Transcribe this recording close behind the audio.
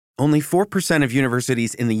Only 4% of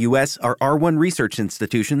universities in the U.S. are R1 research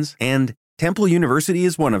institutions, and Temple University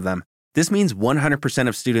is one of them. This means 100%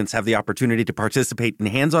 of students have the opportunity to participate in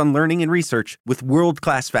hands-on learning and research with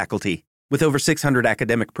world-class faculty. With over 600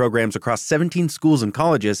 academic programs across 17 schools and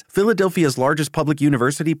colleges, Philadelphia's largest public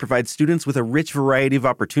university provides students with a rich variety of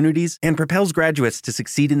opportunities and propels graduates to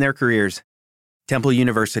succeed in their careers. Temple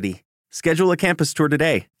University. Schedule a campus tour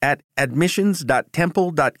today at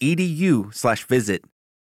admissions.temple.edu/visit.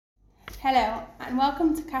 Hello, and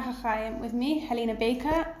welcome to Kach HaChaim with me, Helena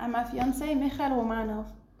Baker, and my fiancé, Michael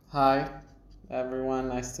Romanov. Hi, everyone.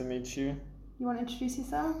 Nice to meet you. You want to introduce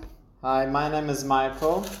yourself? Hi, my name is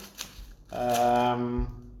Michael.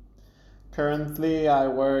 Currently, I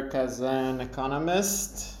work as an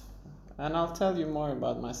economist, and I'll tell you more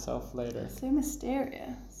about myself later. So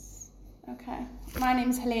mysterious. Okay. My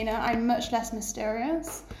name's Helena. I'm much less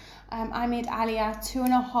mysterious. I made Aliyah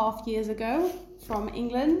 2.5 years ago from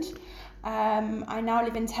England. I now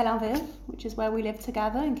live in Tel Aviv, which is where we live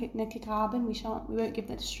together in Kikrabin. We won't give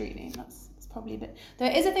the street name. That's probably a bit.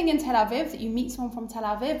 There is a thing in Tel Aviv that you meet someone from Tel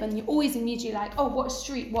Aviv and you always immediately like, oh, what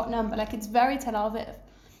street, what number? Like, it's very Tel Aviv.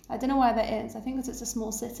 I don't know why that is. I think it's a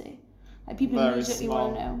small city. Like, people Very immediately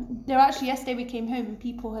want to know. There actually, yesterday we came home and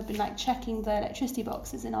people had been like checking the electricity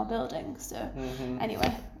boxes in our building. So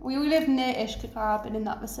anyway, we live near Ish Kikrabin in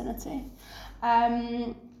that vicinity.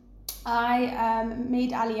 I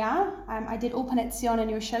made Aliyah. I did Ulpan Etzion in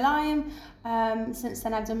Yerushalayim. Since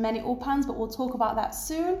then I've done many Ulpans, but we'll talk about that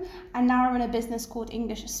soon. And now I run a business called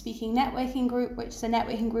English Speaking Networking Group, which is a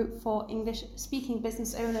networking group for English speaking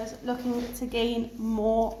business owners looking to gain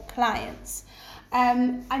more clients.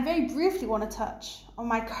 I very briefly want to touch on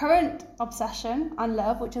my current obsession and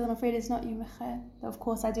love, which I'm afraid is not you, Michael. Of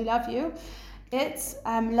course I do love you. It's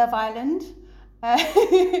Love Island.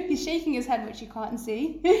 He's shaking his head, which you can't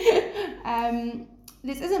see.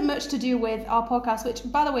 This isn't much to do with our podcast, which,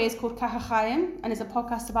 by the way, is called Kach HaChaim and is a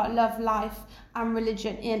podcast about love, life, and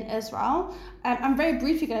religion in Israel. I'm very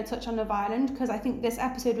briefly going to touch on Love Island because I think this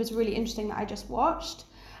episode was really interesting that I just watched.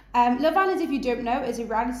 Love Island, if you don't know, is a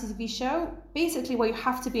reality TV show, basically where you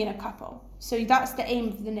have to be in a couple. So that's the aim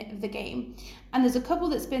of the game. And there's a couple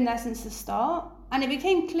that's been there since the start. And it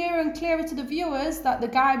became clearer and clearer to the viewers that the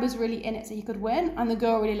guy was really in it so he could win, and the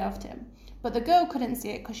girl really loved him. But the girl couldn't see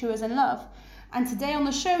it because she was in love. And today on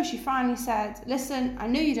the show, she finally said, listen, I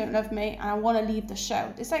know you don't love me, and I want to leave the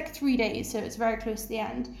show. It's like 3 days, so it's very close to the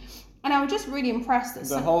end. And I was just really impressed that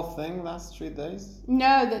the whole thing lasts 3 days?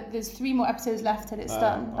 No, there's 3 more episodes left and it's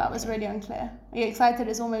done. Okay. That was really unclear. Are you excited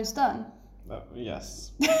it's almost done?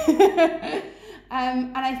 Yes.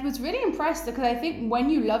 And I was really impressed because I think when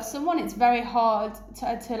you love someone, it's very hard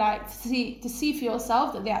to see for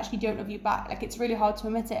yourself that they actually don't love you back. Like, it's really hard to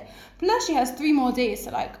admit it. Plus, she has 3 more days,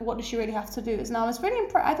 so like, what does she really have to do? So now I was really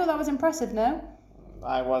I thought that was impressive. No,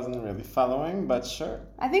 I wasn't really following, but sure.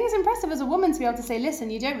 I think it's impressive as a woman to be able to say, listen,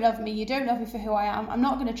 you don't love me for who I am. I'm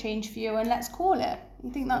not going to change for you, and let's call it.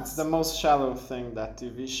 You think that's It's the most shallow thing, that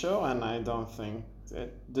TV show, and I don't think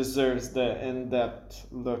it deserves the in-depth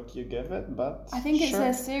look you give it, but I think it's sure.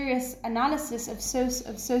 a serious analysis of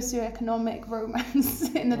socioeconomic romance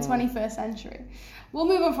in the 21st century. We'll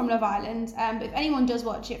move on from Love Island, but if anyone does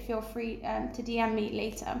watch it, feel free to DM me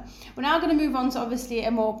later. We're now going to move on to obviously a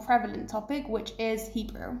more prevalent topic, which is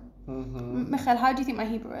Hebrew. Michael, how do you think my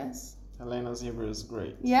Hebrew is? Helena's Hebrew is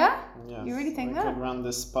great. Yeah? Yes. You really think we that? could run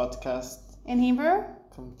this podcast In Hebrew?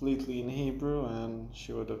 completely in Hebrew and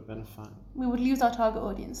she would have been fine. We would lose our target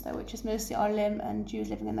audience though, which is mostly Olim and Jews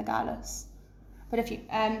living in the Galus. But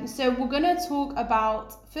so we're going to talk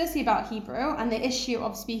firstly about Hebrew and the issue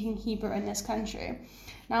of speaking Hebrew in this country.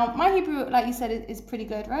 Now, my Hebrew, like you said, is pretty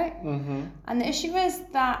good, right? And the issue is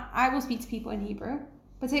that I will speak to people in Hebrew,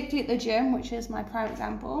 particularly at the gym, which is my prime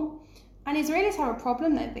example. And Israelis have a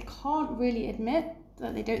problem that they can't really admit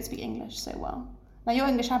that they don't speak English so well. Now, your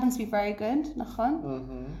English happens to be very good,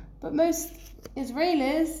 nachon, but most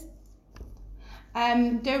Israelis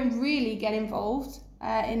don't really get involved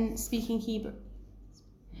in speaking Hebrew.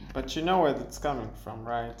 But you know where it's coming from,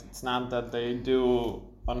 right? It's not that they do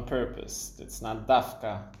on purpose. It's not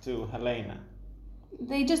dafka to Helena.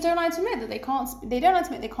 They just don't like to admit that they can't. They don't like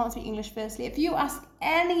to admit they can't speak English. Firstly, if you ask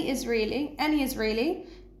any Israeli,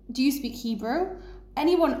 do you speak Hebrew?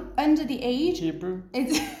 Anyone under the age, Hebrew?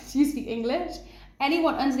 do you speak English?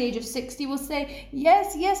 Anyone under the age of 60 will say,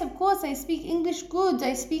 yes, of course, I speak English good.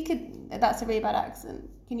 I speak it. That's a really bad accent.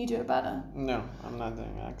 Can you do it better? No, I'm not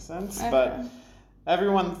doing accents, Okay. but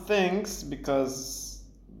everyone thinks because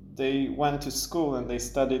they went to school and they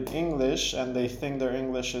studied English and they think their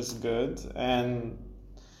English is good and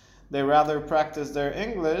they rather practice their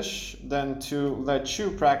English than to let you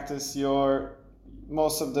practice your,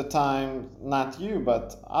 most of the time, not you,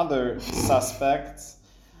 but other suspects.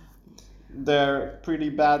 They're pretty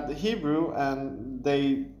bad Hebrew and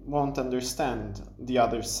they won't understand the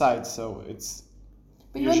other side, so it's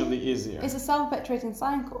usually easier. It's a self-perpetuating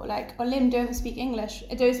cycle. Like, Olim don't speak English,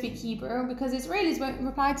 don't speak Hebrew, because Israelis won't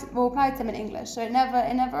reply to them in English, so it never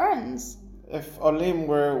ends. If Olim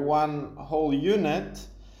were one whole unit,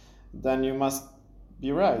 then you must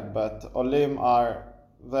be right, but Olim are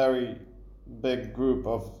very big group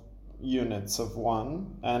of units of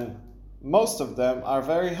one, and most of them are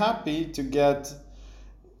very happy to get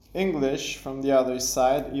English from the other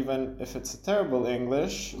side, even if it's a terrible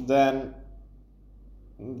English, then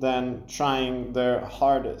trying their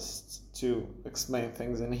hardest to explain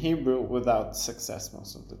things in Hebrew without success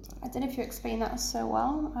most of the time. I don't know if you explained that so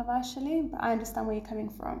well, actually, but I understand where you're coming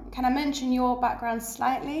from. Can I mention your background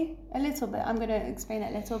slightly? A little bit. I'm going to explain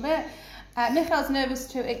it a little bit. Michal's nervous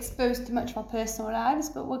to expose too much of our personal lives,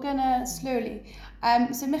 but we're going to slowly.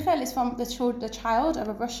 So Michal is from the child of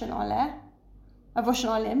a Russian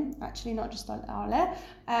Olim, actually, not just Ole,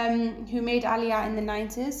 who made Aliyah in the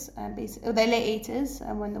 90s, the late 80s,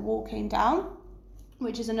 when the wall came down,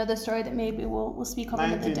 which is another story that maybe we'll speak of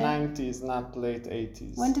another day. 1990s, not late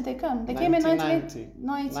 80s. When did they come? They came in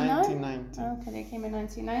 1990. Okay, they came in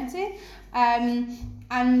 1990.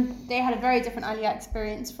 And they had a very different Aliyah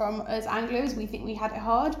experience from us Anglos. We think we had it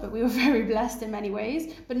hard, but we were very blessed in many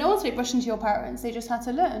ways. But no one's Russian to your parents. They just had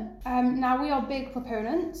to learn. Now, we are big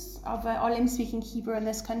proponents of Olim speaking Hebrew in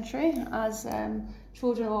this country as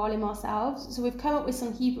children of Olim ourselves. So we've come up with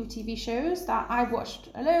some Hebrew TV shows that I've watched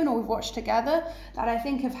alone or we've watched together that I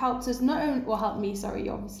think have helped us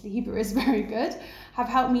obviously Hebrew is very good, have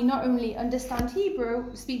helped me not only understand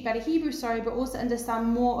Hebrew, speak better Hebrew, but also understand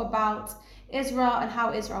more about Israel and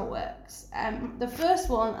how Israel works. The first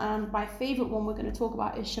one, and my favourite one we're going to talk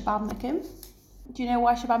about, is Shababnikim. Do you know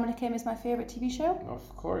why Shababnikim is my favourite TV show?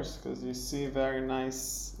 Of course, because you see very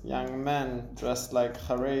nice young men dressed like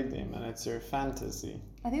Haredim, and it's your fantasy.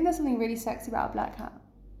 I think there's something really sexy about a black hat.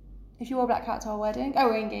 If you wore a black hat to our wedding,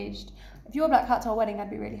 we're engaged. If you wore a black hat to our wedding, I'd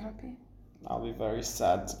be really happy. I'll be very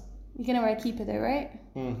sad. You're going to wear a kippah though, right?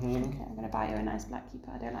 Mm-hmm. Okay, I'm going to buy you a nice black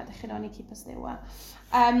kippah. I don't like the Chiloni kippahs they wear.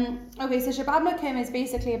 Okay, so Shababnikim is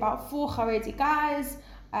basically about 4 Haredi guys.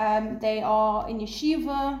 They are in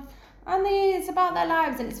yeshiva, and it's about their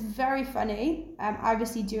lives, and it's very funny. I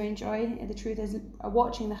obviously do enjoy, the truth is,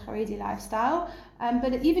 watching the Haredi lifestyle.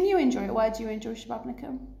 But even you enjoy it. Why do you enjoy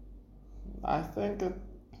Shababnikim? I think it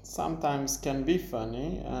sometimes can be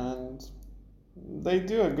funny, and they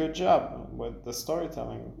do a good job with the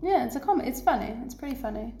storytelling. Yeah, it's it's funny. It's pretty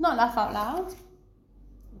funny. Not laugh out loud,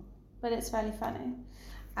 but it's fairly funny.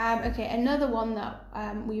 Okay, another one that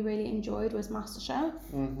we really enjoyed was MasterChef.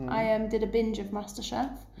 Mm-hmm. I did a binge of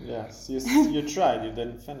MasterChef. Yes, you tried, you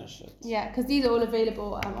didn't finish it. Yeah, because these are all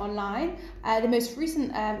available online. The most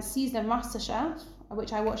recent season of MasterChef,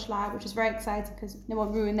 which I watched live, which was very exciting because no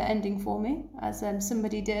one ruined the ending for me, as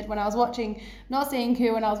somebody did when I was watching, not saying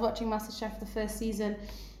who, when I was watching MasterChef the first season,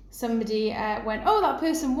 somebody went, oh, that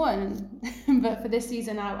person won. But for this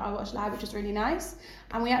season, I watched live, which was really nice.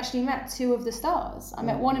 And we actually met 2 of the stars. I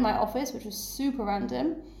met one in my office, which was super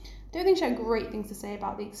random. Don't think she had great things to say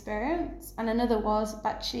about the experience. And another was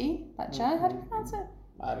Batshai. How do you pronounce it?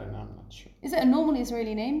 I don't know, I'm not sure. Is it a normal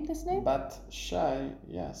Israeli name, this name? Batshai,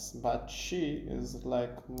 yes. Batshi is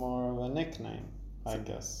like more of a nickname, I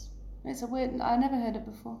guess. It's a weird, I never heard it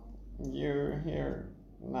before. You're here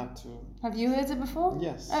not to... Have you heard it before?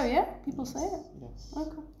 Yes. Oh yeah? People say it? Yes.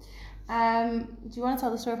 Okay. Do you want to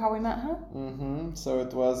tell the story of how we met her? Mm-hmm. So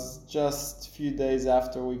it was just a few days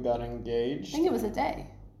after we got engaged. I think it was a day.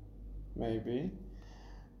 Maybe.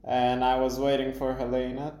 And I was waiting for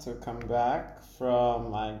Helena to come back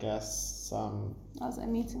from, I guess, some... I was at a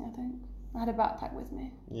meeting, I think. I had a backpack with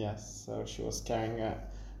me. Yes, so she was carrying a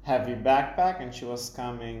heavy backpack and she was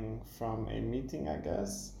coming from a meeting, I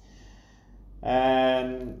guess.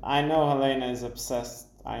 And I know Helena is obsessed.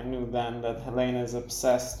 I knew then that Helena is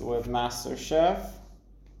obsessed with MasterChef.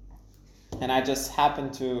 And I just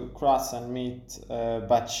happened to cross and meet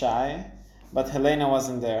Batshai, but Helena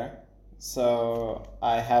wasn't there. So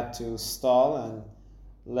I had to stall and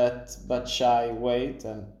let Batshai wait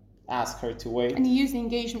and ask her to wait. And you use the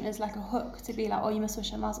engagement as like a hook to be like, oh, you must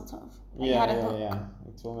wish her Mazel Tov. Yeah.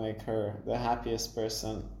 It will make her the happiest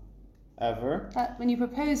person ever. But when you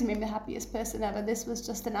proposed me the happiest person ever, this was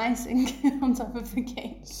just an icing on top of the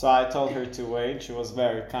cake. So I told her to wait. She was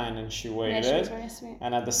very kind and she waited. Yeah, she was very sweet.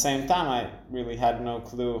 And at the same time, I really had no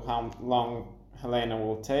clue how long Helena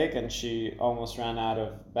will take, and she almost ran out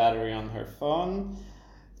of battery on her phone.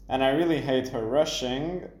 And I really hate her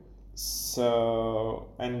rushing. So,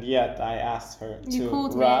 and yet I asked her You to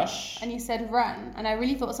called rush. me and you said run, and I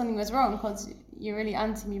really thought something was wrong because you're really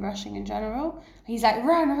anti me rushing in general. He's like,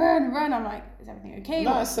 run, run, run. I'm like, is everything okay?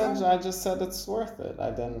 No, What's wrong? I just said it's worth it.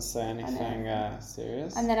 I didn't say anything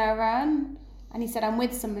serious. And then I ran, and he said, I'm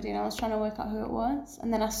with somebody, and I was trying to work out who it was.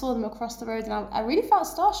 And then I saw them across the road, and I really felt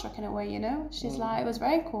starstruck in a way, you know? She's like, it was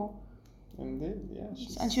very cool. Indeed,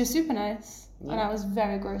 yeah. And she was super nice. Yeah. And I was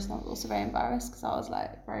very gross, and I was also very embarrassed because I was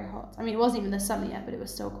like very hot. I mean, it wasn't even the summer yet, but it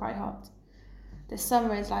was still quite hot. This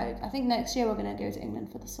summer is like, I think next year we're going to go to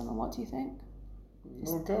England for the summer. What do you think?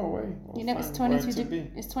 We'll go away. We'll you know,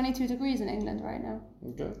 it's 22 degrees in England right now.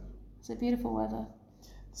 Good. It's a beautiful weather.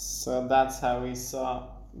 So that's how we saw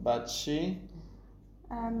Bachi.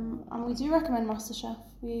 And we do recommend MasterChef.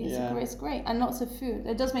 It's great. And lots of food.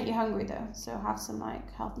 It does make you hungry though, so have some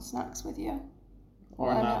like healthy snacks with you.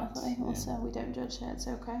 Or not. Also, we don't judge here, it's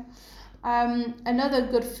okay. Another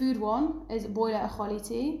good food one is boile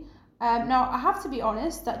خالتي. Now, I have to be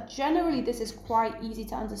honest that generally this is quite easy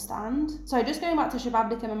to understand. So just going back to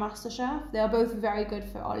Shabablik and MasterChef, they are both very good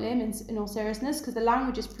for Olim in all seriousness because the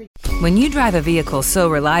language is pretty. When you drive a vehicle so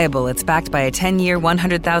reliable it's backed by a 10-year,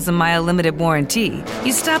 100,000-mile limited warranty,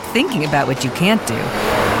 you stop thinking about what you can't do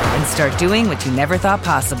and start doing what you never thought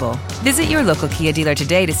possible. Visit your local Kia dealer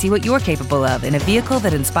today to see what you're capable of in a vehicle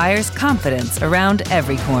that inspires confidence around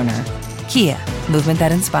every corner. Kia, movement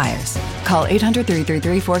that inspires. Call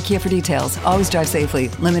 800-333-4KIA for details. Always drive safely.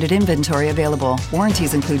 Limited inventory available.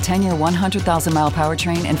 Warranties include 10-year 100,000-mile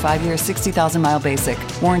powertrain and 5-year 60,000-mile basic.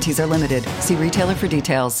 Warranties are limited. See retailer for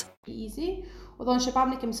details. Easy. Although in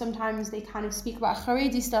Shababnikim sometimes they kind of speak about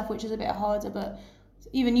Haredi stuff, which is a bit harder, but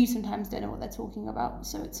even you sometimes don't know what they're talking about,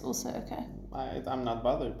 so it's also okay. I'm not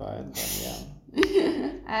bothered by it, but yeah.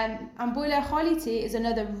 And boile خالتي is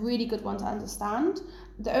another really good one to understand.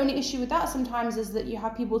 The only issue with that sometimes is that you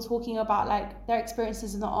have people talking about like their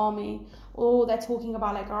experiences in the army, or they're talking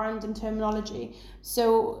about like random terminology.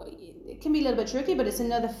 So it can be a little bit tricky, but it's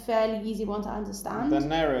another fairly easy one to understand. The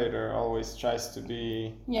narrator always tries to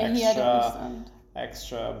be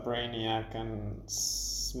extra brainiac and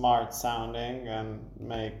smart sounding and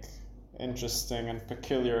make interesting and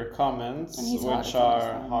peculiar comments, which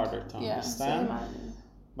are harder to understand.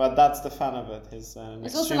 But that's the fun of it. He's an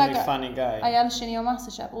extremely funny guy. Ayal Shini on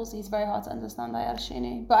MasterChef also, he's very hard to understand, Ayal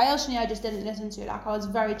Shini. But Ayal Shini I just didn't listen to. Like I was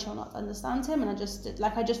very chill not to understand him, and I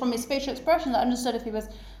just from his facial expressions I understood if he was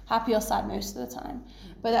happy or sad most of the time.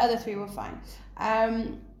 But the other three were fine.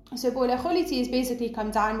 So boile خالتي is basically come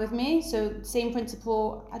down with me. So same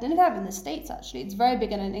principle. I don't know if they have it in the States actually. It's very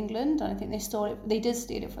big in England, and I think they stole it. They did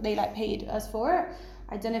steal it. They like paid us for it.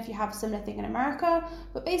 I don't know if you have a similar thing in America,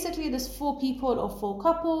 but basically there's 4 people or 4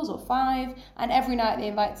 couples or 5, and every night they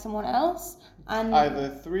invite someone else. And either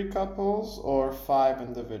 3 couples or 5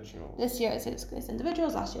 individuals. This year it's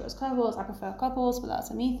individuals. Last year it was couples. I prefer couples, but that's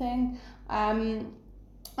a me thing.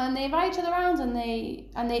 And they invite each other around, and they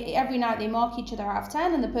every night they mark each other out of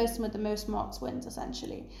 10, and the person with the most marks wins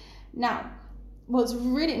essentially. Now, what's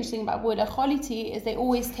really interesting about boile خالتي is they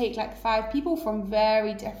always take like 5 people from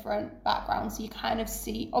very different backgrounds. So you kind of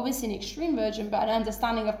see obviously an extreme version, but an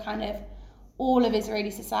understanding of kind of all of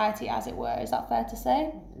Israeli society, as it were. Is that fair to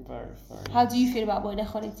say? Very fair. How do you feel about boile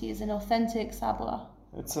خالتي as an authentic sabla?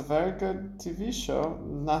 It's a very good TV show.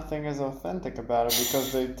 Nothing is authentic about it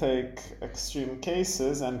because they take extreme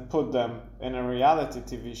cases and put them in a reality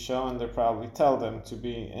TV show, and they probably tell them to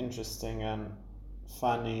be interesting and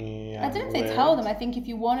funny. And I don't think they tell them. I think if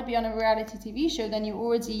you want to be on a reality TV show, then you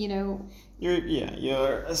already,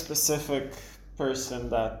 You're a specific person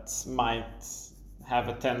that might have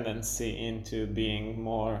a tendency into being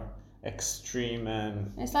more extreme,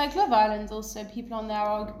 and it's like Love Island. Also, people on there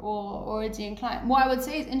are already inclined. What I would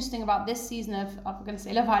say is interesting about this season of I'm going to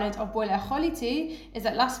say Love Island of boile خالتي is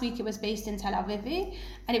that last week it was based in Tel Aviv,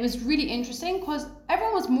 and it was really interesting because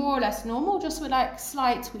everyone was more or less normal, just with like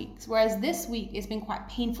slight tweaks. Whereas this week it's been quite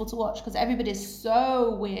painful to watch because everybody is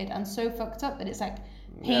so weird and so fucked up that it's like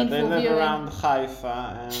painful. They live viewing. around Haifa,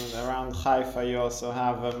 and around Haifa you also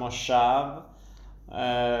have a moshav,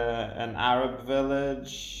 an Arab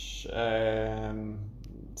village.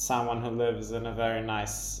 Someone who lives in a very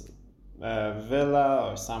nice villa,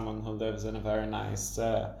 or someone who lives in a very nice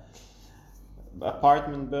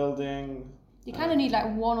apartment building. You kind of need like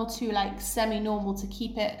 1 or 2 like semi-normal to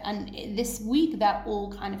keep it, and this week they're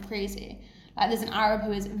all kind of crazy. Like there's an Arab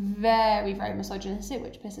who is very, very misogynistic,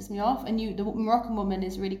 which pisses me off, and the Moroccan woman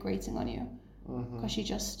is really grating on you because she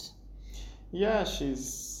just... Yeah,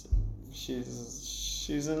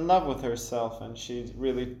 she's in love with herself, and she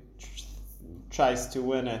really tries to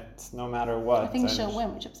win it no matter what. I think and she'll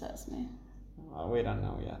win, which upsets me. We don't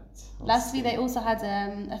know yet. Lastly, they also had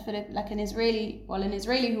an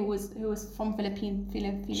Israeli who was from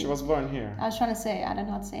Philippines. She was born here. I was trying to say it, I don't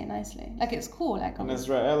know how to say it nicely. Like, it's cool, like An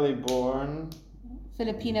Israeli born.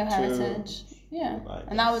 Filipino heritage. Yeah. I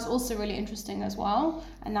And that was also really interesting as well.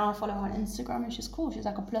 And now I follow her on Instagram, and she's cool. She's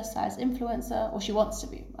like a plus size influencer, or she wants to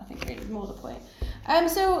be. I think really more the point.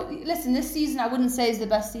 So listen, this season I wouldn't say is the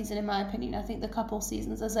best season in my opinion. I think the couple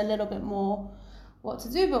seasons there's a little bit more what to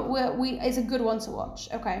do, but it's a good one to watch.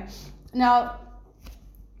 Okay. Now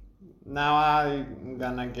I'm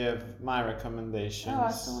gonna give my recommendations.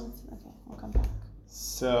 I still wanted to, okay, I'll come back.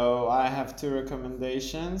 So I have 2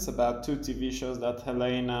 recommendations about 2 TV shows that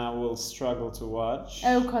Helena will struggle to watch.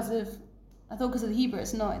 Oh, I thought because of the Hebrew.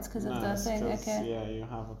 It's not. It's because of the thing. Okay. Yeah, you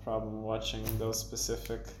have a problem watching those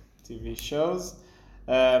specific TV shows.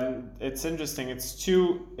 It's interesting. It's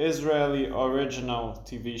 2 Israeli original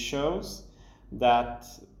TV shows that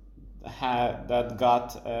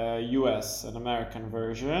got a US, an American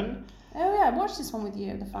version. Oh yeah, I watched this one with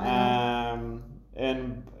you. The final.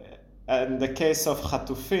 In the case of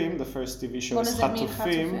Chatufim, the first TV show is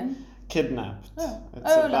Chatufim, Kidnapped.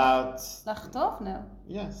 It's about Lachtov? No.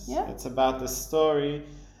 Yes. Yeah? It's about the story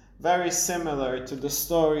very similar to the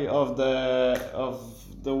story of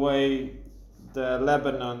the way the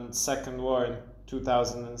Lebanon Second War in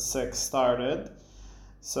 2006 started.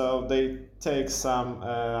 So they take some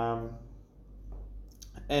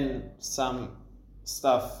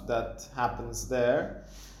stuff that happens there,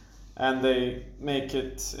 and they make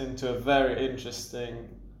it into a very interesting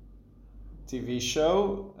TV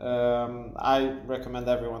show. I recommend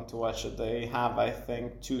everyone to watch it. They have, I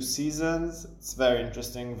think, 2 seasons. It's very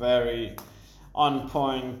interesting, very on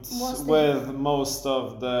point with most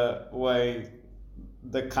of the way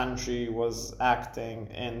the country was acting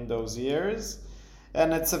in those years.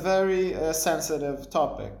 And it's a very sensitive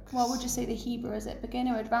topic. What would you say the Hebrew? Is it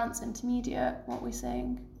beginner, advanced, intermediate? What we're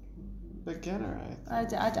saying? Beginner, I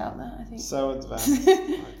doubt that, I think. So advanced.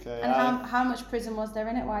 Okay. And how much prison was there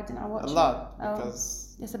in it? Why didn't I watch it? A lot,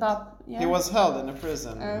 because it's about, yeah. He was held in a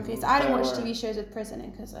prison. Okay, so I don't watch TV shows with prison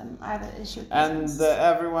because I have an issue with prisons. And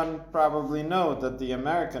everyone probably know that the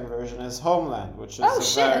American version is Homeland, which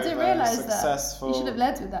is I didn't realize successful. That. You should have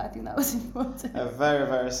led with that. I think that was important. A very,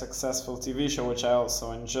 very successful TV show, which I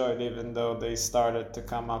also enjoyed, even though they started to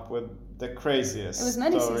come up with the craziest. It was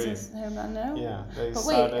many story. Seasons, Homeland, no? Yeah, but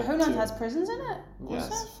wait, Homeland has prisons in it?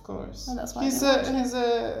 Yes, of course. Oh, that's why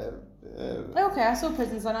okay, I saw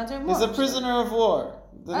prisons and I don't watch. He's a prisoner of war.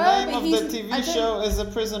 The name of the TV show is A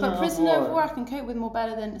Prisoner of War. But Prisoner of War I can cope with more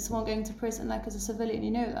better than someone going to prison like as a civilian,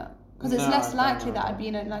 you know that? Because it's less likely that I'd be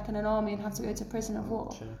in an army and have to go to prison of war.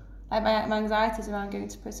 Okay. Like my anxiety is around going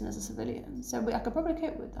to prison as a civilian. So I could probably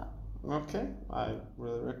cope with that. Okay, I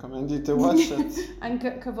really recommend you to watch it. And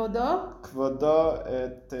Kvodo? Kvodo,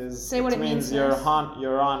 it means your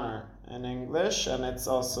honor in English, and it's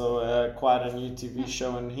also quite a new TV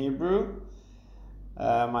show in Hebrew.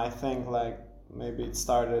 I think maybe it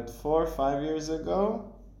started 4 or 5 years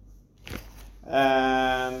ago,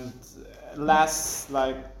 and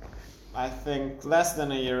I think less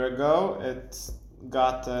than a year ago it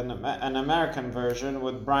got an American version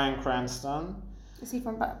with Bryan Cranston. Is he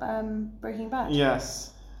from Breaking Bad?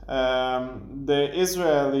 Yes. The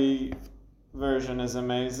Israeli version is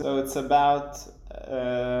amazing. So it's about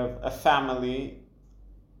a family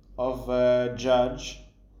of a judge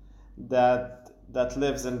that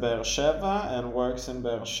lives in Beersheba and works in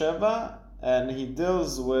Beersheba, and he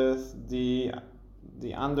deals with the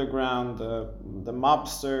underground, the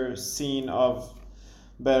mobster scene of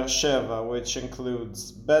Beersheba, which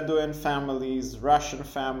includes Bedouin families, Russian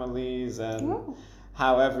families, and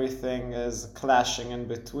how everything is clashing in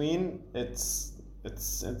between.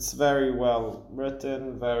 It's very well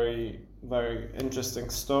written, very, very interesting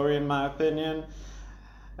story in my opinion,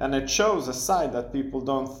 and it shows a side that people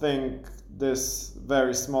don't think this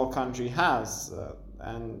very small country has,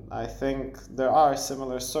 and I think there are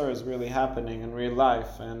similar stories really happening in real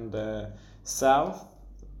life in the South.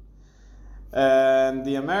 And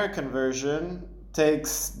the American version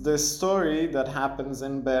takes this story that happens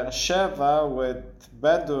in Beersheba with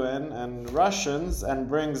Bedouin and Russians and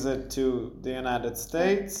brings it to the United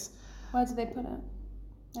States. Where do they put it?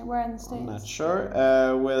 Like where in the States? I'm not sure.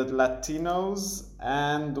 With Latinos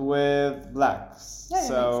and with blacks. Yeah,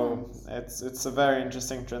 so it's a very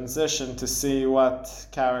interesting transition to see what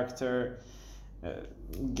character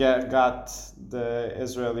got the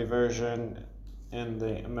Israeli version in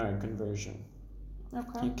the American version.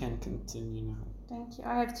 Okay. You can continue now. Thank you.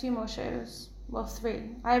 I have 2 more shows. Well,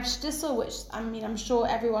 3. I have Shtisel, which, I mean, I'm sure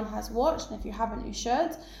everyone has watched, and if you haven't, you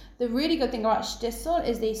should. The really good thing about Shtisel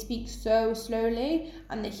is they speak so slowly,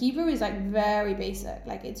 and the Hebrew is like very basic.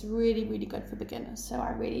 Like, it's really, really good for beginners, so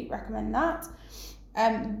I really recommend that.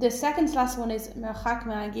 The second to last one is Merchak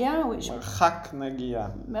Nagia,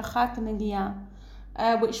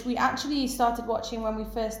 which we actually started watching when we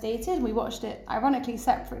first dated. We watched it, ironically,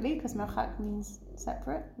 separately, because Merchak means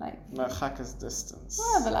separate, like Merchak is distance.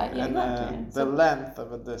 Whatever, like, yeah, exactly. The length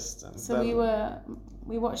of a distance. So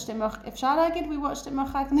we watched it. If Shalagid, we watched it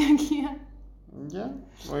Merchak Nagia. Yeah,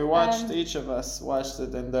 we watched. Each of us watched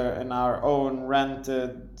it in our own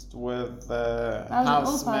rented with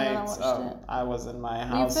housemates. I was in my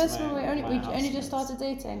house. We only just started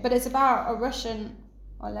dating, but it's about a Russian,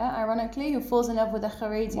 ironically, who falls in love with a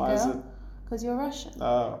Haredi girl. Because you're Russian.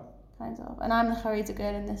 Oh. Kind of, and I'm the Haredi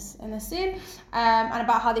girl in this scene, and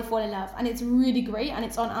about how they fall in love, and it's really great, and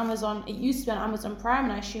it's on Amazon. It used to be on Amazon Prime,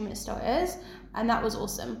 and I assume it still is, and that was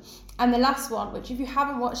awesome. And the last one, which if you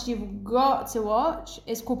haven't watched, you've got to watch,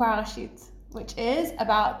 is Kupa Rashit, which is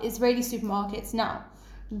about Israeli supermarkets. Now,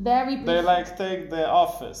 very brief. They take The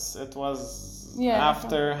Office. It was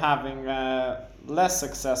after having a less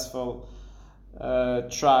successful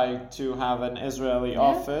try to have an Israeli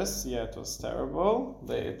office. Yeah, it was terrible.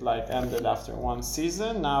 It ended after 1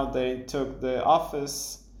 season. Now they took the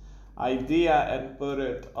office idea and put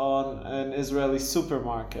it on an Israeli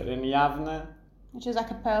supermarket in Yavne, which is like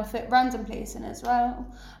a perfect random place in Israel.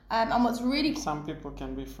 And what's really some people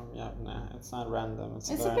can be from Yavne. It's not random. It's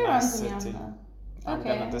a very bit nice city. Yavne. I'm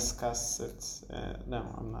gonna discuss it. No,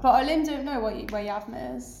 I'm not. But Olim don't know where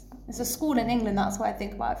Yavne is. It's a school in England. That's what I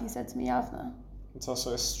think about if you said to me Yavne. It's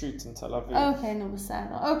also a street in Tel Aviv. Okay, no,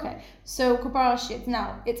 okay. So Kupa Rashit.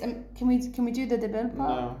 Now, it's can we do the Debil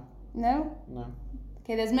part? No.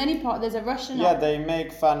 Okay, there's many parts. There's a Russian. Yeah, they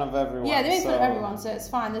make fun of everyone. Yeah, they make fun of everyone, so it's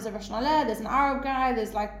fine. There's a Russian Aleh, there's an Arab guy,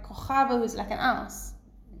 there's Kochava, who's like an ass.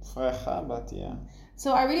 But yeah.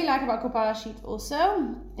 So I really like about Kupa Rashit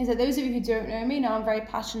also is that those of you who don't know me know I'm very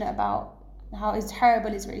passionate about how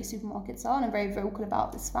terrible Israeli supermarkets are, and I'm very vocal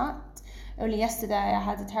about this fact. Only yesterday I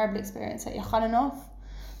had a terrible experience at Yechananov,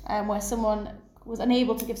 where someone was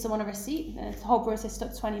unable to give someone a receipt, and the whole process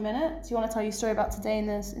took 20 minutes. You want to tell your story about today in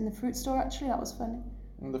the fruit store? Actually, that was funny.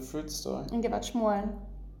 In the fruit store? And give out Shmuel.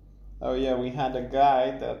 Oh yeah, we had a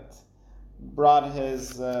guy that brought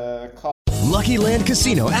his Lucky Land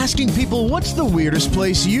Casino, asking people, what's the weirdest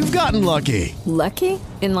place you've gotten lucky? Lucky?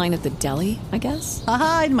 In line at the deli, I guess?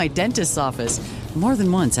 Aha, in my dentist's office. More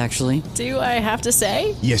than once, actually. Do I have to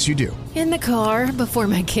say? Yes, you do. In the car before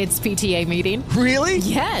my kids' PTA meeting. Really?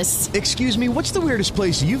 Yes. Excuse me, what's the weirdest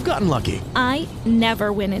place you've gotten lucky? I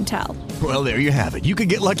never win and tell. Well, there you have it. You can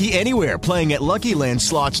get lucky anywhere, playing at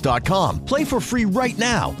LuckyLandSlots.com. Play for free right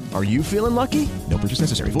now. Are you feeling lucky? No purchase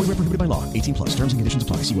necessary. Void where prohibited by law. 18+. Terms and conditions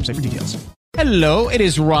apply. See website for details. Hello, it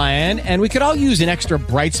is Ryan, and we could all use an extra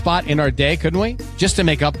bright spot in our day, couldn't we? Just to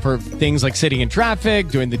make up for things like sitting in traffic,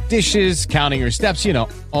 doing the dishes, counting your steps,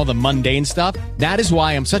 all the mundane stuff. That is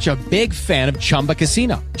why I'm such a big fan of Chumba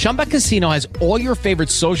Casino. Chumba Casino has all your favorite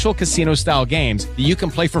social casino-style games that you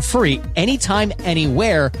can play for free anytime,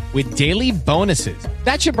 anywhere with daily bonuses.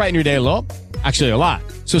 That should brighten your day a little. Actually, a lot.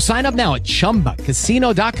 So sign up now at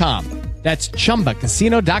ChumbaCasino.com. That's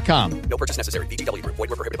ChumbaCasino.com. No purchase necessary. VGW Group. Void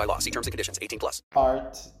where prohibited by law. See terms and conditions. 18+.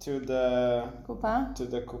 Part to the Kupa,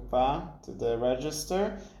 to the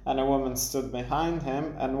register, and a woman stood behind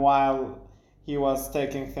him. And while he was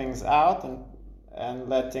taking things out and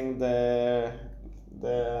letting the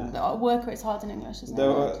worker, it's hard in English, isn't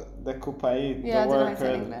it? The kupait, yeah, the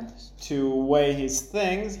worker, to weigh his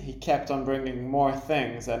things, he kept on bringing more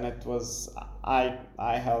things, and it was I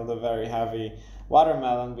held a very heavy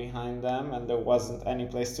watermelon behind them, and there wasn't any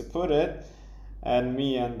place to put it, and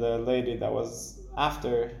me and the lady that was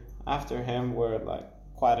after him were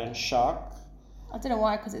quite in shock. I don't know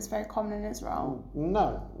why, because it's very common in Israel.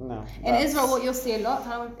 No. In Israel, what you'll see a lot,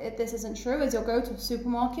 if this isn't true, is you'll go to a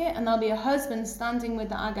supermarket and there'll be a husband standing with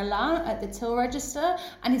the agala at the till register,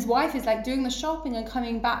 and his wife is doing the shopping and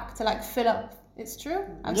coming back to fill up. It's true.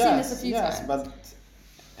 I've seen this a few times. Yes, but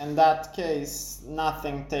in that case,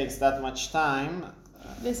 nothing takes that much time.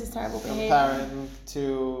 This is terrible behavior. Comparing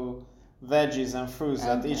to veggies and fruits,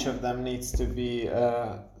 that each of them needs to be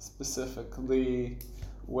specifically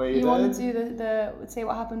weighted. You want to do say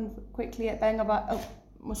what happened quickly at Bengaba?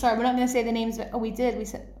 Oh, sorry, we're not going to say the names. We did.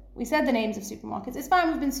 We said the names of supermarkets. It's fine.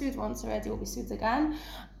 We've been sued once already. We'll be sued again.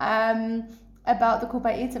 About the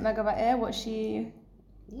kupait at Megavair, what she.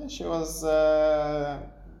 Yeah, she was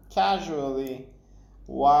casually,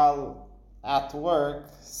 while at work,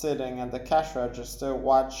 sitting at the cash register,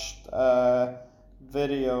 watched a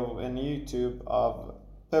video in YouTube of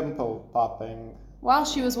pimple popping. While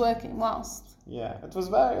she was working, Yeah, it was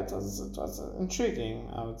intriguing,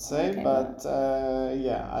 I would say, Okay, but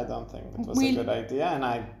I don't think it was a good idea, and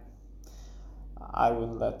I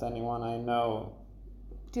wouldn't let anyone I know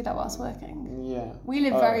do that whilst working. Yeah. We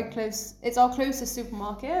live very close. It's our closest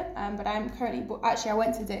supermarket, but I'm currently... Actually, I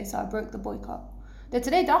went today, so I broke the boycott.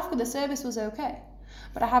 Today, Dafka, the service was okay.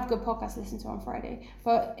 But I have good podcasts to listen to on Friday.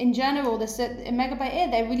 But in general, in Megabyte Air,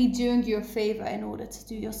 they're really doing you a favour in order to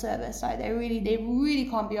do your service. Like they really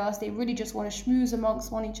can't be asked. They really just want to schmooze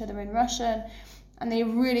amongst each other in Russian. And they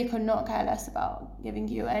really could not care less about giving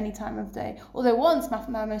you any time of day. Although once,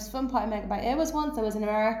 my most fun part of Megabyte Air was once there was an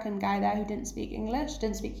American guy there who didn't speak English,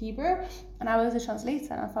 didn't speak Hebrew, and I was a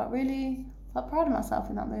translator, and I felt proud of myself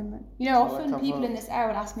in that moment. You know, often people in this area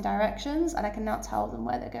would ask me directions, and I can now tell them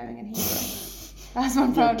where they're going in Hebrew. That's what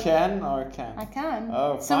I'm proud of. You can or can't? I can.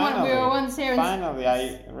 Oh, finally. We were once here. Finally,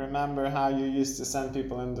 I remember how you used to send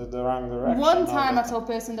people in the wrong direction. One time I told a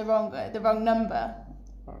person the wrong number.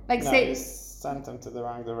 You sent them to the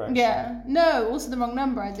wrong direction. Yeah. No, also the wrong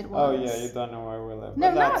number I did once. Oh yeah, you don't know where we live.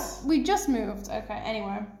 No, we just moved. Okay,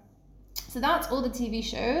 anyway. So that's all the TV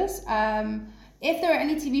shows. If there are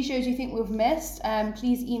any TV shows you think we've missed,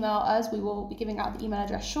 please email us. We will be giving out the email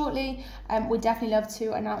address shortly. We'd definitely love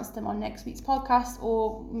to announce them on next week's podcast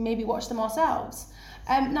or maybe watch them ourselves.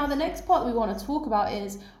 Now, the next part we want to talk about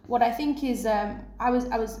is what I think is, I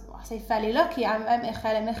say fairly lucky. I'm Michael,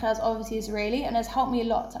 and Michael is obviously Israeli and has helped me a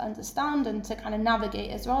lot to understand and to kind of navigate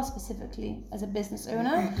Israel, specifically as a business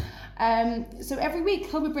owner. So every week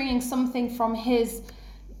he'll be bringing something from his...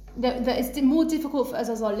 that it's more difficult for us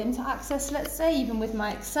as Olim to access, let's say, even with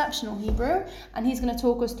my exceptional Hebrew, and he's going to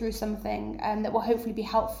talk us through something that will hopefully be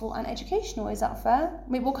helpful and educational. Is that fair?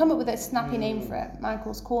 Maybe we'll come up with a snappy name for it.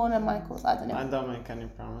 Michael's Corner, I don't know. I don't make any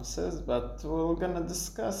promises, but we're going to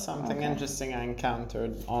discuss something interesting I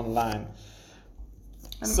encountered online.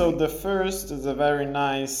 So the first is a very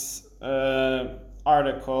nice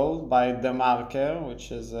article by DeMarker,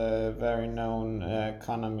 which is a very known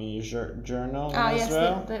economy journal in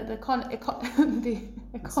Israel. It's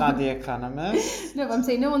not The Economist. No, but I'm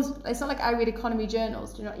saying it's not like I read economy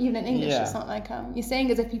journals, you know, even in English. It's not like you're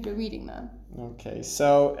saying as if people are reading them. Okay,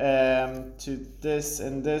 so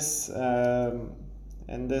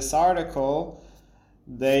in this article,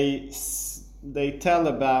 they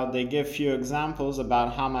give few examples about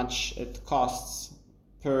how much it costs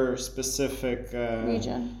per specific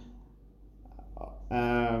region,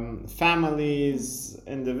 families,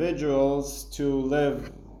 individuals to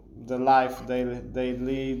live the life they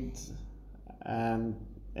lead and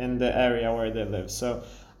in the area where they live. So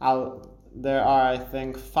there are, I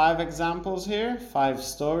think, 5 examples here, 5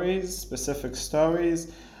 stories, specific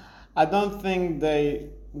stories. I don't think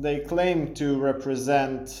they claim to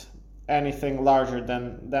represent anything larger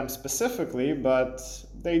than them specifically, but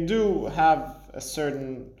they do have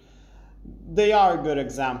they are good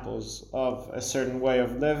examples of a certain way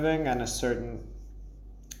of living and a certain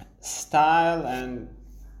style and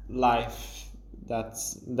life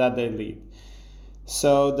that they lead.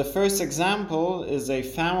 So the first example is a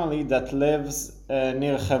family that lives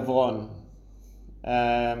near Hebron,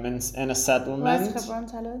 in a settlement. Where's Hebron,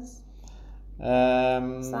 tell us?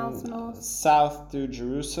 South, north, south to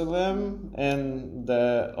Jerusalem,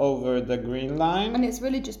 over the Green Line. And it's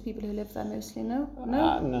religious people who live there mostly, no?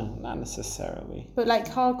 No, not necessarily. But like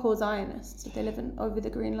hardcore Zionists, they live over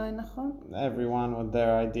the Green Line, nachon? Everyone with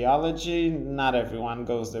their ideology. Not everyone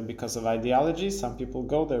goes there because of ideology. Some people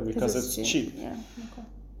go there because it's cheap. Yeah. Okay.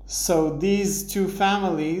 So these two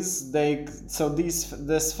families,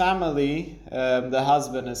 this family, the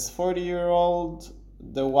husband is 40-year-old.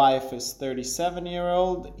 The wife is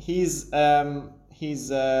 37-year-old. He's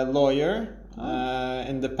a lawyer,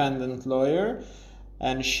 independent lawyer,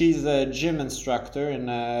 and she's a gym instructor in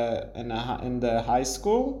the high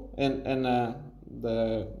school in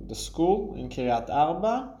the school in Kiryat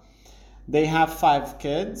Arba. They have 5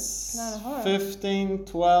 kids, 15,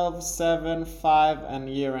 12, 7, 5, and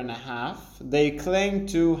a year and a half. They claim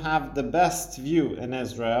to have the best view in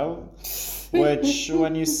Israel, which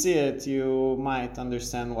when you see it, you might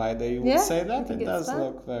understand why they would say that. It does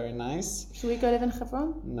look very nice. Should we go live in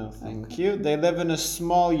Hebron? No, thank you. They live in a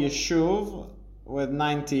small yeshuv with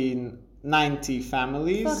 90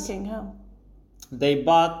 families. Fucking hell. They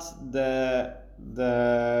bought the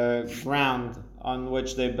ground on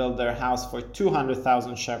which they built their house for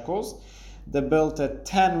 200,000 shekels. They built a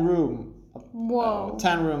 10-room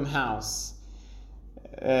house.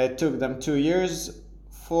 It took them 2 years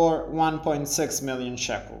for 1.6 million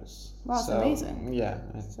shekels. Wow, it's amazing. Yeah.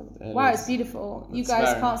 It's beautiful. You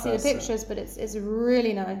guys can't see the pictures, but it's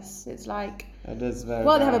really nice. It's like... It is very...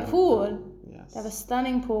 Well, they have a pool. Yes. They have a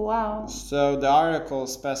stunning pool, wow. So the article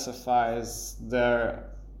specifies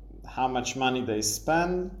how much money they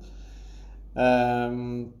spend.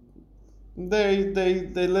 They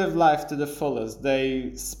live life to the fullest.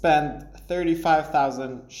 They spend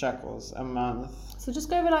 35,000 shekels a month. So just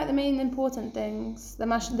go over like the main important things. The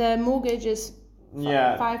mortgage is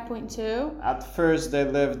 5.2. At first they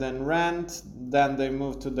lived in rent, then they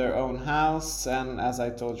moved to their own house, and as I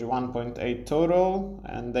told you, 1.8 total,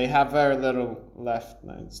 and they have very little left.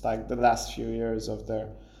 It's like the last few years of their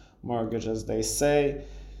mortgage, as they say.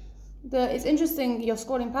 It's interesting you're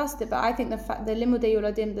scrolling past it, but I think the Limudei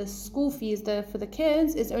Yoladim, the school fees for the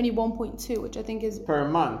kids, is only 1.2, which I think is per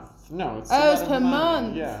month. No, it's per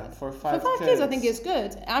month. Yeah, for five kids, I think it's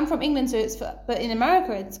good. I'm from England, so but in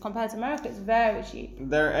America, compared to America, it's very cheap.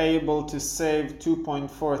 They're able to save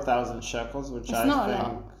 2.4 thousand shekels, which I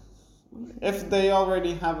think, if they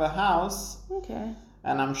already have a house, okay,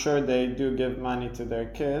 and I'm sure they do give money to their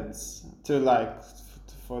kids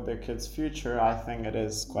for their kids' future, I think it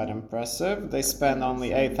is quite impressive. They spend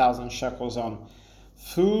only 8,000 shekels on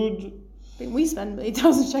food. I think we spend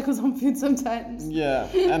 8,000 shekels on food sometimes. Yeah,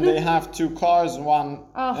 and they have 2 cars, one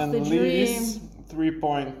in lease,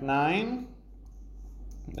 3.9.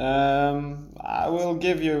 I will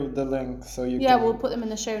give you the link so you can... Yeah, we'll put them in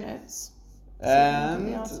the show notes.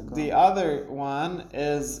 And the other one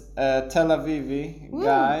is a Tel Avivi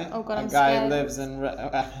guy. Oh God, a guy lives in...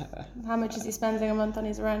 How much is he spending a month on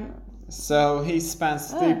his rent? So he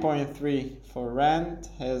spends 3.3 for rent.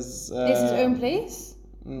 This is his own place?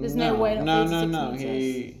 There's no way. No.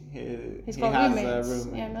 He has roommates. A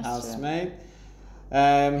roommate, housemate.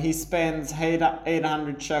 He spends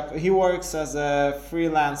 800 shekels. He works as a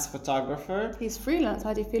freelance photographer. He's freelance.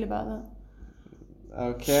 How do you feel about that?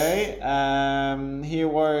 Okay. He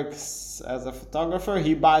works as a photographer.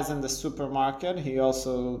 He buys in the supermarket. He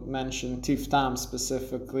also mentioned Tiftam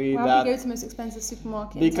specifically. Why would you go to the most expensive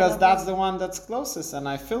supermarket? Because that's the one that's closest, and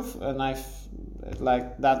that's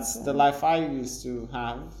the life I used to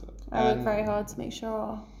have. I work very hard to make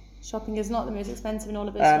sure shopping is not the most expensive in all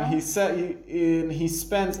of And Israel. he said he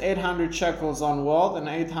spends 800 shekels on Walt and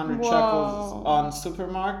 800 shekels on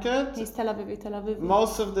supermarket. He's Tel Aviv.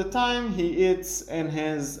 Most of the time he eats in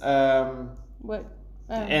his in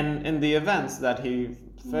the events that he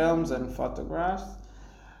films and photographs.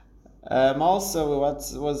 Also,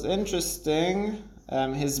 what was interesting,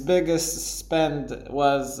 his biggest spend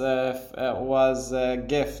was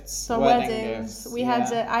gifts. So wedding weddings. Gifts. We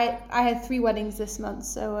had I had 3 weddings this month,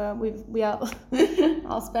 so we are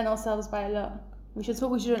I'll spend ourselves by a lot. We should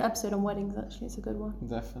do an episode on weddings. Actually, it's a good one.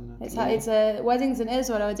 Definitely. Weddings in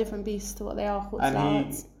Israel are a different beast to what they are.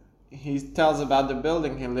 And he tells about the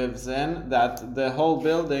building he lives in, that the whole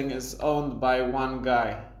building is owned by one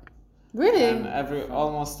guy. Really? And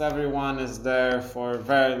almost everyone is there for a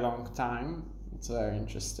very long time. It's very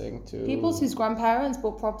interesting too. People whose grandparents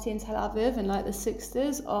bought property in Tel Aviv in like the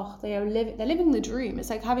 60s, they're living the dream. It's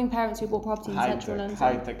like having parents who bought property in central London.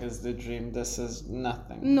 High-tech is the dream. This is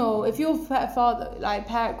nothing. No, if your father,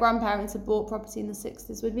 grandparents had bought property in the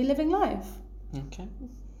 60s, we'd be living life. Okay.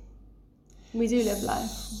 We do live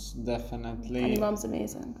life. Definitely. And your mum's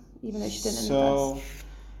amazing, even though she didn't invest. So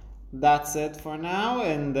that's it for now.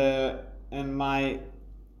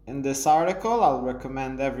 In this article, I'll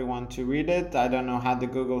recommend everyone to read it. I don't know how the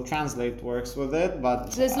Google Translate works with it,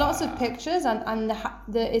 but there's lots of pictures, and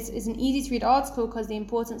it's an easy to read article because the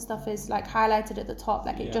important stuff is like highlighted at the top,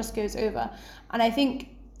 it just goes over. And I think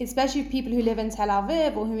especially people who live in Tel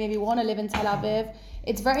Aviv or who maybe want to live in Tel Aviv,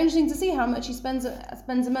 it's very interesting to see how much he spends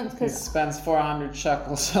a month. He spends 400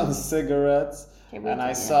 shekels on cigarettes. And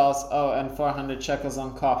I saw, and 400 shekels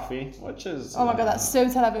on coffee, which is... Oh my God, that's so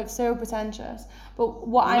Tel Aviv, so pretentious. But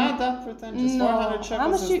not that pretentious. No. 400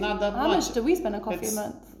 shekels is not that much. How much do we spend on coffee a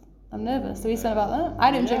month? I'm nervous. Do we spend about that?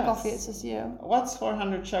 I don't drink coffee, it's just you. What's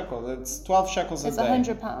 400 shekels? It's 12 shekels a day. It's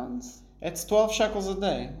 £100. It's 12 shekels a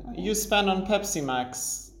day. Okay. You spend on Pepsi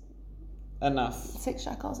Max enough. 6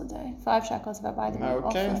 shekels a day. 5 shekels if I buy them on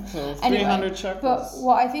Okay, offer. so 300 shekels. But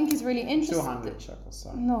what I think is really interesting... 200 shekels,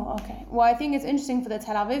 sorry. No, okay. What I think is interesting for the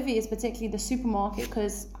Tel Avivi is particularly the supermarket,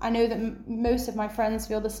 because I know that most of my friends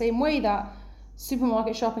feel the same way, that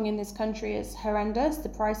supermarket shopping in this country is horrendous. The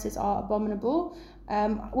prices are abominable.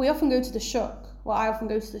 We often go to the Shuk. Well, I often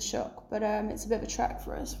go to the Shuk, but it's a bit of a trek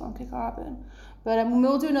for us from Kikarabin. But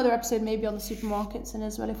we'll do another episode maybe on the supermarkets in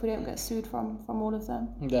Israel if we don't get sued from all of them.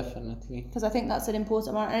 Definitely. Because I think that's an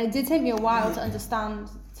important one. And it did take me a while to understand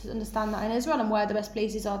that in Israel and where the best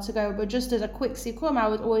places are to go. But just as a quick sikum, I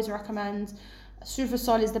would always recommend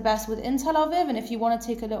Shufer is the best within Tel Aviv, and if you want to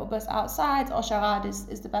take a little bus outside, Osher Ad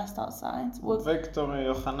is the best outside. Victory,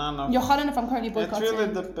 Yochanan. Yochanan, I'm currently boycotting. It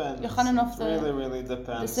really depends. Yochanan, really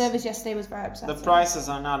depends. The service yesterday was very upsetting. The prices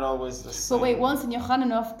are not always the same. But wait, once in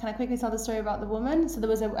Yochanan, can I quickly tell the story about the woman? So there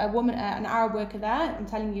was a woman, an Arab worker there. I'm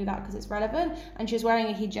telling you that because it's relevant. And she was wearing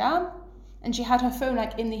a hijab. And she had her phone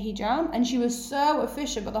like in the hijab, and she was so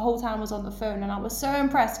efficient, but the whole time was on the phone, and I was so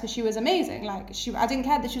impressed because she was amazing. Like I didn't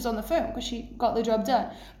care that she was on the phone because she got the job done,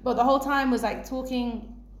 but the whole time was like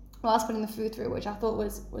talking while I was putting the food through, which I thought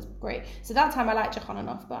was great. So that time I liked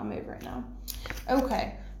Yochanan, but I'm over it now.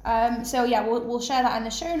 Okay. So yeah, we'll share that in the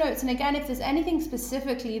show notes. And again, if there's anything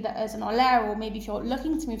specifically that is an oler, or maybe if you're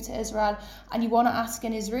looking to move to Israel and you want to ask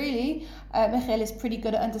an Israeli, Michael is pretty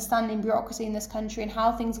good at understanding bureaucracy in this country and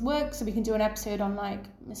how things work. So we can do an episode on like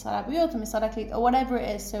Misal Abiyot or Misal Aklit or whatever it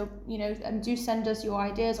is. So, do send us your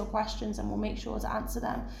ideas or questions and we'll make sure to answer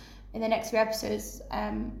them in the next few episodes.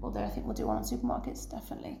 Although I think we'll do one on supermarkets,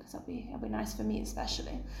 definitely, because that'll be nice for me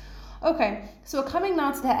especially. Okay, so we're coming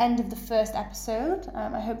now to the end of the first episode.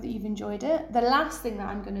 I hope that you've enjoyed it. The last thing that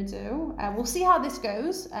I'm going to do, we'll see how this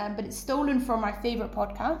goes, but it's stolen from my favourite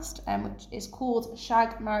podcast, which is called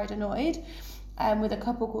Shag Married Annoyed, with a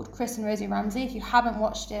couple called Chris and Rosie Ramsey. If you haven't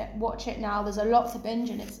watched it, watch it now. There's a lot to binge,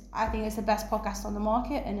 and I think it's the best podcast on the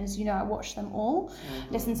market, and as you know, I watch them all.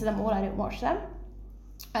 Listen to them all, I don't watch them.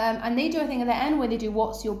 And they do a thing at the end where they do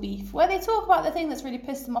What's Your Beef, where they talk about the thing that's really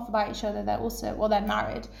pissed them off about each other. They're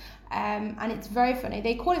married, and it's very funny.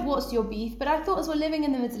 They call it What's Your Beef, but I thought as we're living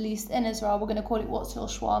in the Middle East, in Israel, we're going to call it What's Your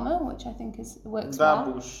Shawarma, which I think works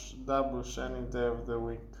Dabush, any day of the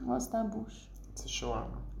week. What's dabush? It's a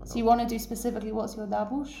shawarma. So you want to do specifically What's Your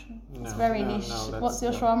dabush? It's very niche. What's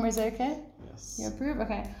Your Shawarma is okay? Yes. You approve?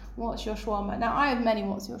 Okay. What's Your Shawarma? Now I have many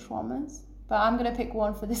What's Your Shawarmas, but I'm going to pick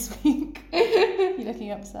one for this week. You're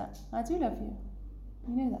looking upset. I do love you.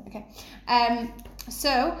 You know that. Okay.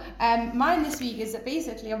 So mine this week is that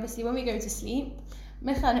basically, obviously, when we go to sleep,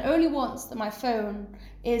 Michan only wants that my phone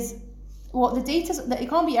is, the data's, that it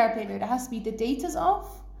can't be airplane mode. It has to be the data's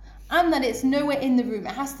off, and that it's nowhere in the room.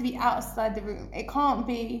 It has to be outside the room. It can't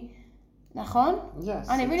be. Nachon? Yes.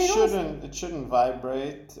 And it shouldn't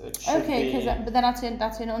vibrate. It should but then I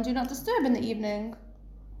turn on Do Not Disturb in the evening.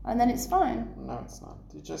 And then it's fine. No, it's not.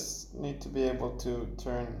 You just need to be able to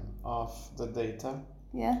turn off the data.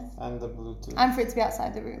 Yes. And the Bluetooth. And for it to be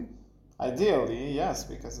outside the room. Ideally, yes,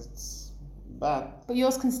 because it's bad. But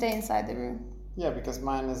yours can stay inside the room. Yeah, because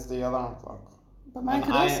mine is the alarm clock. But mine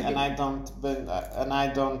could also be. And I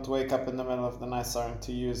don't wake up in the middle of the night starting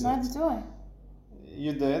to use it. Neither do I.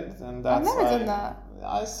 You did, and that's I've never done that.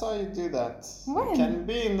 I saw you do that. When? You can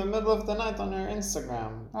be in the middle of the night on your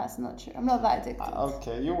Instagram. That's not true. I'm not that addicted.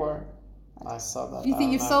 Okay, you were. I saw that. You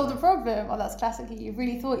think you've solved the problem? Oh, that's classic. You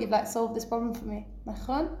really thought you'd solved this problem for me.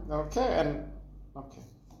 Okay.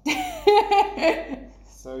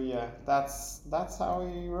 So yeah, that's how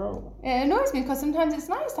we roll. It annoys me because sometimes it's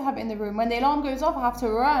nice to have it in the room. When the alarm goes off, I have to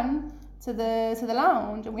run to the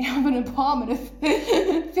lounge, and we have an apartment of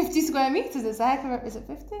 50 square meters. It's a heck of is it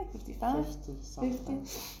 50? 55? 50.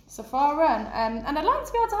 It's a far run. And I'd like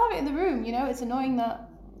to be able to have it in the room. It's annoying that.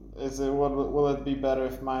 Will it be better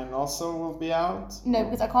if mine also will be out? No,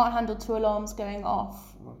 because I can't handle 2 alarms going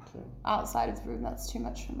off outside of the room. That's too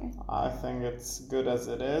much for me. I think it's good as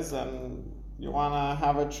it is, and you want to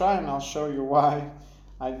have a try, and I'll show you why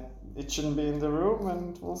it shouldn't be in the room,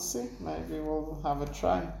 and we'll see. Maybe we'll have a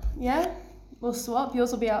try. Yeah? We'll swap.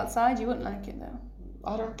 Yours will be outside. You wouldn't like it, though.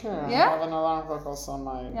 I don't care. Yeah? I have an alarm clock also on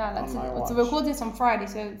my watch. So we'll record this on Friday,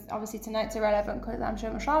 so obviously tonight's irrelevant because I'm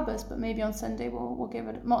showing Shabbos, but maybe on Sunday we'll give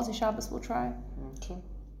it... Motzei Shabbos we'll try. Okay.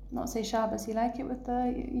 Motzei Shabbos, you like it with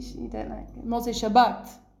the... You don't like it. Motzei Shabbat.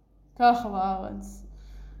 ככה בארץ.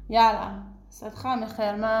 יאללה. סדך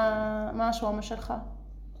מיכאל, מה השוארמה שלך?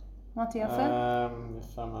 מה תהיה יפה?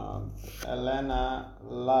 יפה מאוד. Elena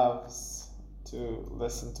loves to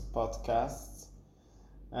listen to podcasts,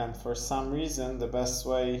 and for some reason the best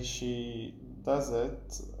way she does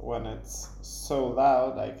it, when it's so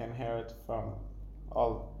loud I can hear it from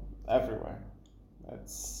everywhere.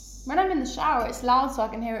 When I'm in the shower, it's loud so I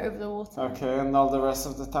can hear it over the water. Okay, and all the rest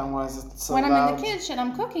of the time, why is it so loud? When I'm in the kitchen,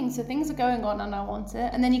 I'm cooking, so things are going on and I want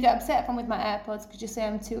it. And then you get upset if I'm with my AirPods because you say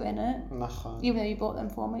I'm too in it. Even though you bought them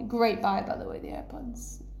for me. Great buy, by the way, the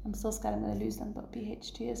AirPods. I'm still scared I'm going to lose them, but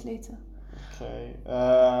BH 2 years later. Okay,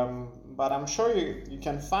 but I'm sure you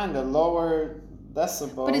can find a lower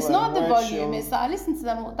decibel. But it's not the volume, it's that I listen to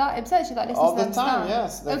them all, that upsets you that I listen all to them the time, stand.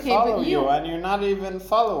 yes. They Okay, follow but you and you're not even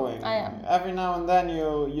following. I am. Every now and then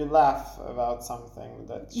you laugh about something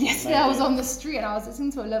that Yesterday I was on the street and I was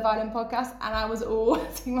listening to a Love Island podcast and I was all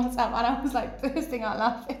to myself and I was like bursting out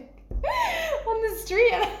laughing on the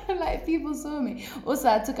street and like people saw me. Also,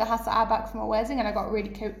 I took a Hassa back from a wedding and I got really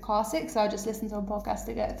car sick, so I just listened to a podcast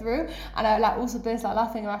to get through, and I like also burst out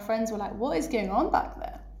laughing and my friends were like, what is going on back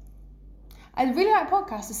there? I really like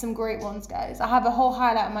podcasts. There's some great ones, guys. I have a whole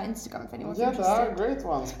highlight on my Instagram if anyone's interested. Yeah, there are great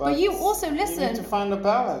ones, but you also listen. You need to find a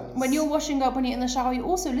balance. When you're washing up, when you're in the shower, you're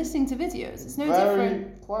also listening to videos. It's no Very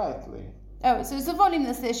different. quietly. Oh, so it's the volume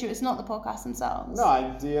that's the issue. It's not the podcasts themselves. No,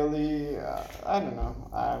 ideally, I don't know.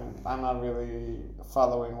 I'm not really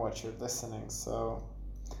following what you're listening, so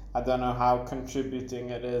I don't know how contributing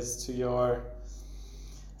it is to your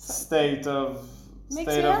state of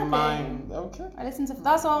mind. Okay. I listen to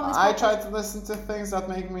that's all. I try to listen to things that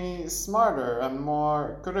make me smarter and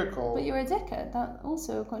more critical. But you're a dickhead. That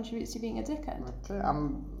also contributes to being a dickhead. Okay,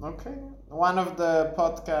 I'm okay. One of the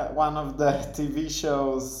TV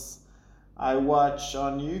shows I watch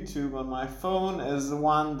on YouTube on my phone is the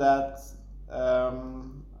one that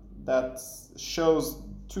that shows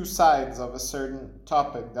two sides of a certain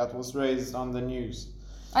topic that was raised on the news.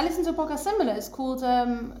 I listened to a podcast similar. It's called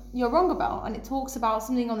You're Wrong About, and it talks about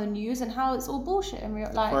something on the news and how it's all bullshit in real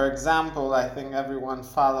life. For example, I think everyone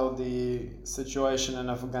followed the situation in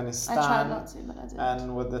Afghanistan. I tried not to, but I did.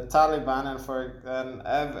 And with the Taliban,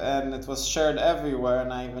 and it was shared everywhere.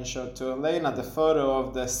 And I even showed to Elena the photo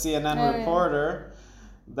of the CNN reporter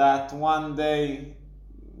that one day,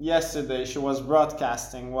 yesterday, she was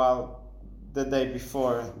broadcasting while the day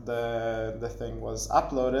before the thing was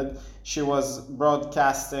uploaded, she was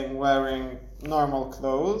broadcasting wearing normal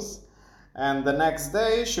clothes, and the next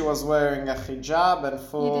day she was wearing a hijab and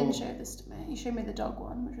full... You didn't show this to me. You showed me the dog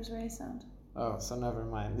one, which was really sad. Oh, so never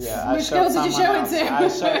mind. Yeah, which girl did you show it to? I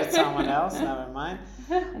showed it to someone else, never mind.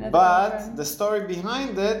 But the story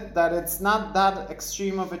behind it, that it's not that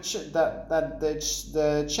extreme of a...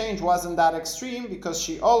 the change wasn't that extreme because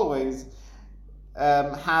she always...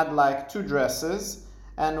 had like two dresses,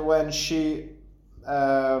 and when she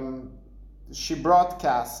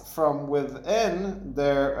broadcasts from within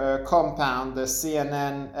their compound, the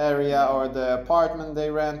CNN area or the apartment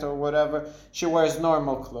they rent or whatever, she wears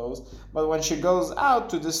normal clothes. But when she goes out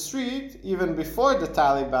to the street, even before the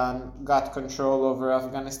Taliban got control over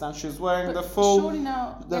Afghanistan, she's wearing the full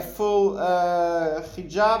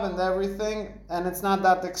hijab and everything, and it's not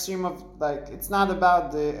that extreme of like, it's not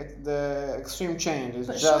about the extreme change. It's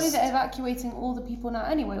but just, surely they're evacuating all the people now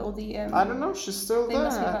anyway, all the I don't know, she's still they there. They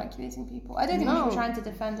must be evacuating people. I don't think people are trying to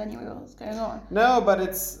defend anyway what's going on. No, but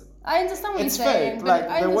it's... I understand what you're saying. It's fake.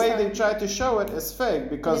 Like the way they try to show it is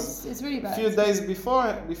fake because it's really bad. A few days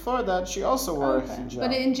before that, she also wore a hijab.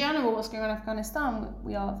 But in general, what's going on in Afghanistan,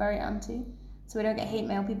 we are very anti. So we don't get hate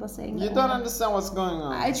mail, people saying... You don't understand what's going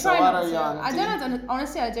on. I try not to.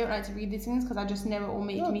 Honestly, I don't like to read these things because I just know it will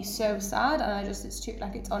make me so sad, and it's true.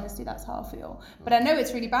 Like, it's honestly, that's how I feel. But I know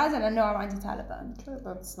it's really bad, and I know I'm anti-Taliban. Okay,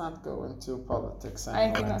 let's not go into politics anymore.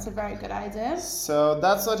 I think that's a very good idea. So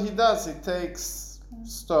that's what he does. He takes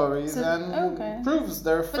stories and proves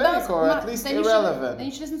they're fake or at least irrelevant. Then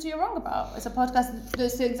you should listen to You're Wrong About. It's a podcast.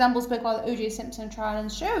 Those two examples spoke about the O.J. Simpson trial and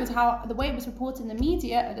shows how the way it was reported in the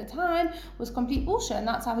media at the time was complete bullshit, and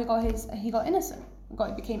that's how he got innocent. He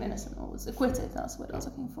became innocent or was acquitted. That's what I was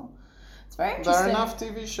looking for. It's very interesting. There are enough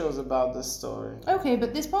TV shows about this story. Okay,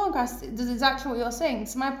 but this podcast does exactly what you're saying.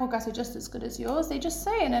 So my podcasts are just as good as yours. They just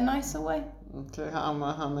say it in a nicer way. Okay, how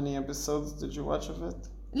many episodes did you watch of it?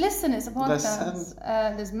 Listen, it's a podcast.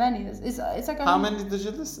 There's many. It's like how many did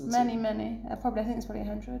you listen to? Many. I think it's probably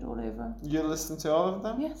 100 all over. You listen to all of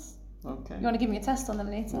them? Yes. Okay. You want to give me a test on them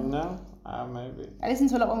later? No, maybe. I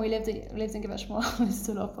listened to a lot when we lived in Giveshmore. I listened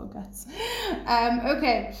to a lot of podcasts.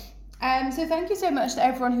 Okay. So thank you so much to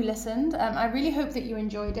everyone who listened. I really hope that you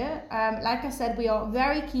enjoyed it. Like I said, we are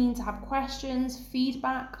very keen to have questions,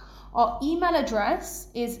 feedback. Our email address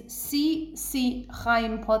is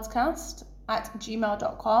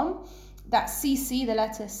ccchaimpodcast@gmail.com. That's CC, the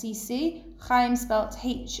letter CC, Chaim spelled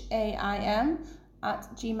HAIM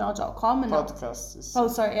 @gmail.com. And podcast.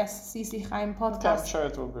 CC Chaim Podcast. I'm sure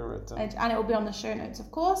it will be written. And it will be on the show notes,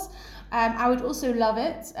 of course. I would also love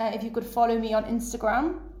it if you could follow me on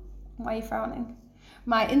Instagram. Why are you frowning?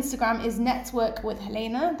 My Instagram is Network with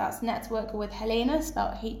Helena. That's Network with Helena,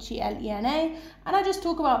 spelled HELENA. And I just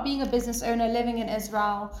talk about being a business owner, living in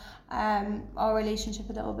Israel, our relationship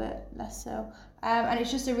a little bit less so. And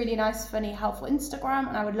it's just a really nice, funny, helpful Instagram,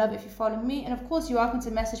 and I would love it if you follow me. And of course, you're welcome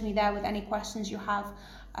to message me there with any questions you have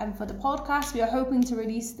for the podcast. We are hoping to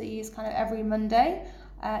release these kind of every Monday.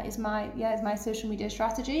 Is my social media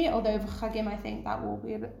strategy. Although for Chagim, I think that will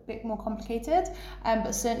be a bit more complicated.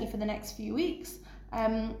 But certainly for the next few weeks.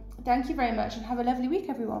 Thank you very much, and have a lovely week,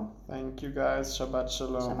 everyone. Thank you, guys. Shabbat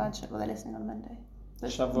shalom. Shabbat shalom. Well, they're listening on Monday.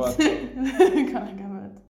 Shavuot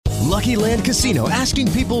tov. Lucky Land Casino,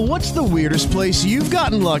 asking people, what's the weirdest place you've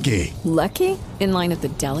gotten lucky? Lucky? In line at the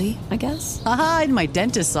deli, I guess? Aha, in my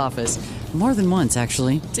dentist's office. More than once,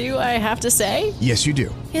 actually. Do I have to say? Yes, you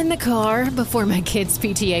do. In the car before my kids'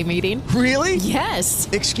 PTA meeting. Really? Yes.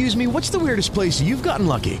 Excuse me, what's the weirdest place you've gotten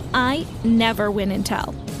lucky? I never win and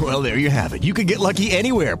tell. Well, there you have it. You can get lucky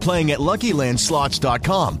anywhere, playing at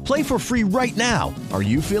LuckyLandSlots.com. Play for free right now. Are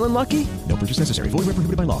you feeling lucky? No purchase necessary. Void where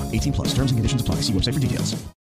prohibited by law. 18+. Terms and conditions apply. See website for details.